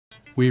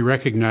We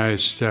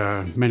recognized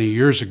many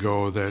years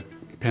ago that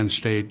Penn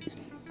State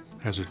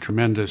has a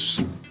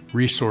tremendous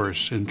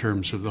resource in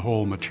terms of the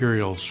whole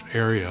materials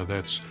area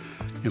that's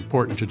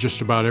important to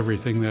just about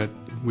everything that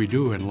we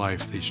do in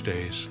life these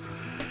days.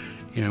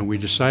 And we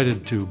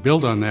decided to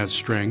build on that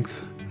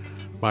strength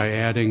by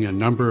adding a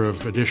number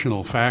of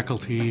additional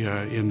faculty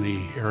in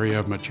the area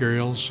of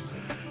materials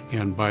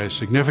and by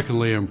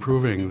significantly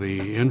improving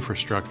the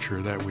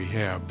infrastructure that we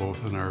have,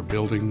 both in our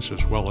buildings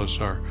as well as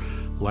our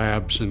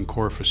labs and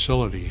core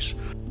facilities.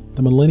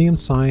 The Millennium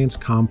Science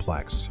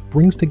Complex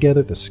brings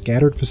together the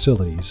scattered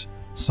facilities,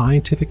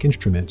 scientific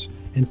instruments,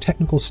 and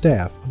technical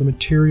staff of the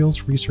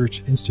Materials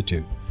Research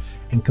Institute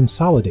and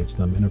consolidates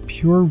them in a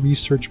pure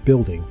research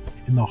building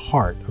in the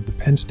heart of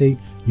the Penn State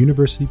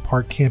University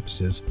Park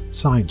campus's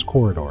Science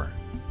Corridor.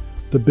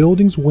 The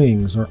building's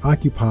wings are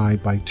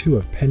occupied by two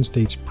of Penn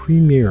State's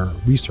premier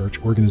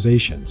research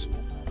organizations,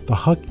 the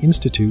Huck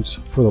Institutes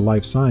for the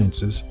Life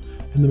Sciences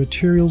and the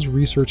Materials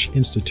Research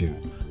Institute.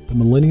 The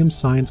Millennium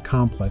Science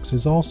Complex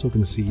is also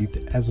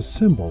conceived as a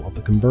symbol of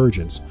the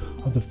convergence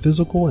of the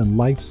physical and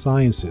life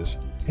sciences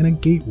and a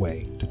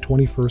gateway to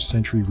 21st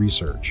century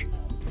research.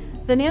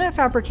 The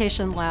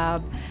Nanofabrication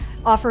Lab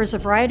offers a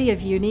variety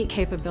of unique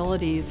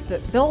capabilities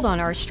that build on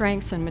our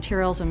strengths in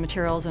materials and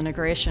materials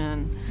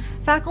integration.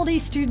 Faculty,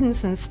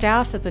 students, and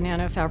staff at the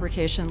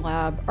Nanofabrication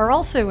Lab are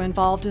also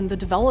involved in the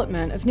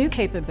development of new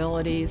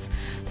capabilities,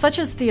 such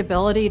as the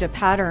ability to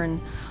pattern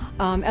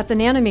at the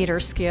nanometer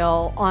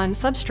scale on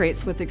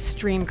substrates with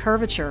extreme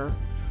curvature.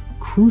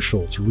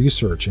 Crucial to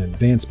research in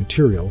advanced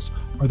materials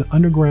are the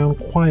underground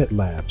quiet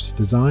labs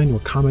designed to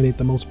accommodate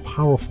the most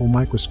powerful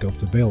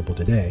microscopes available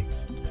today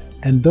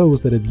and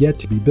those that have yet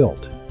to be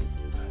built.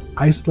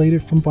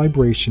 Isolated from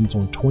vibrations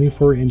on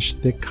 24-inch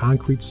thick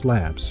concrete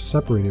slabs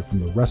separated from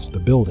the rest of the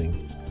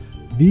building,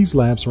 these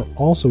labs are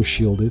also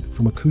shielded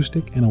from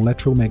acoustic and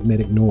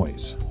electromagnetic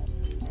noise.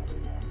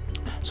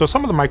 So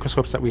some of the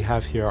microscopes that we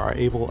have here are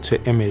able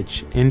to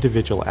image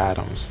individual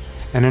atoms.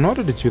 And in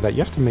order to do that, you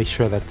have to make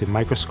sure that the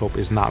microscope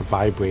is not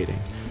vibrating,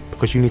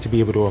 because you need to be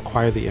able to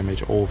acquire the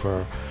image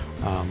over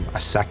a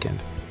second.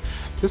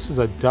 This is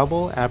a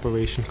double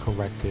aberration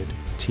corrected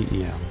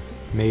TEM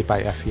made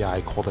by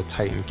FEI called a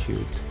Titan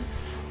Cubed.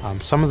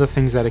 Some of the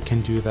things that it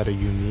can do that are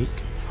unique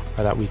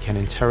are that we can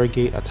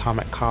interrogate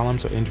atomic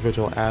columns or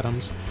individual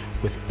atoms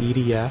with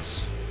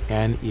EDS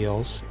and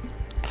EELS.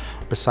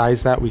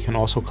 Besides that, we can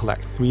also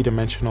collect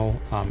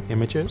three-dimensional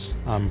images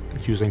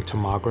using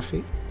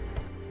tomography.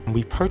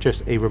 We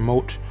purchased a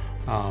remote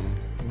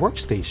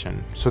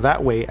workstation, so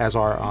that way as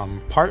our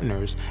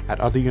partners at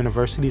other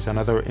universities and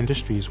other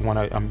industries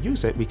want to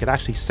use it, we could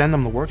actually send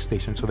them the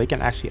workstation so they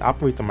can actually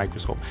operate the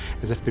microscope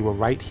as if they were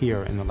right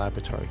here in the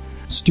laboratory.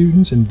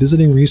 Students and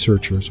visiting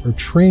researchers are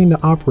trained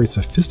to operate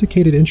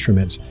sophisticated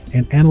instruments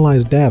and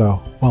analyze data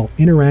while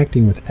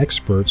interacting with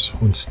experts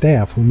on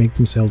staff who make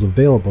themselves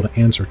available to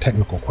answer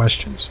technical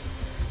questions.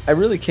 I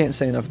really can't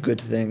say enough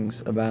good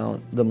things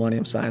about the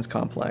Millennium Science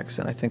Complex,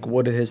 and I think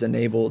what it has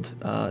enabled,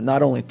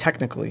 not only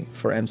technically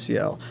for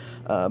MCL,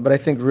 but I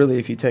think really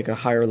if you take a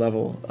higher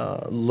level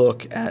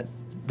look at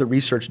the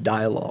research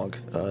dialogue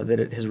that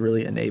it has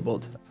really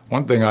enabled.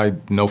 One thing I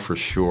know for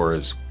sure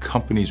is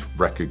companies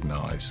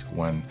recognize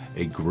when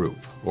a group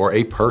or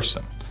a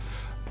person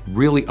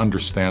really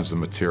understands the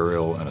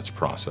material and its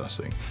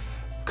processing.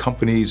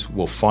 Companies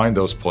will find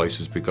those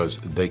places because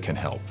they can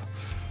help.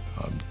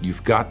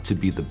 You've got to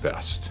be the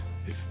best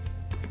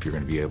if you're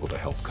going to be able to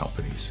help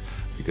companies,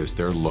 because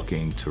they're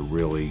looking to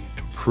really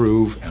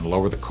improve and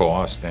lower the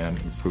cost and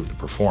improve the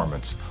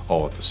performance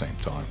all at the same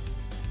time.